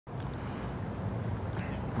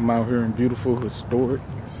I'm out here in beautiful, historic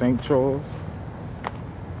St. Charles,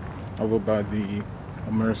 over by the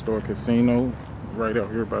Ameristar Casino, right out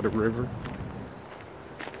here by the river.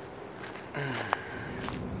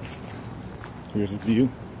 Here's a view.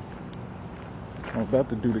 I'm about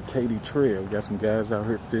to do the Katy Trail. Got some guys out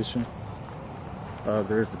here fishing.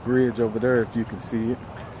 There's the bridge over there, if you can see it.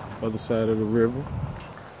 Other side of the river.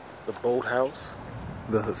 The boathouse.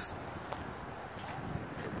 It's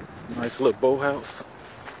a nice little boathouse.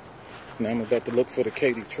 Now I'm about to look for the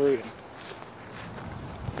Katy Trail.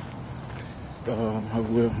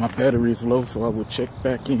 My battery's low, so I will check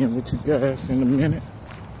back in with you guys in a minute.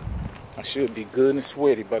 I should be good and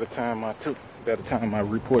sweaty by the time I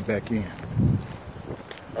report back in.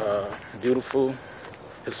 Beautiful,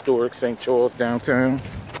 historic St. Charles downtown.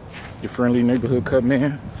 Your friendly neighborhood cut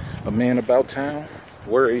man, a man about town.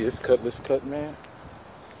 Where is Cutman?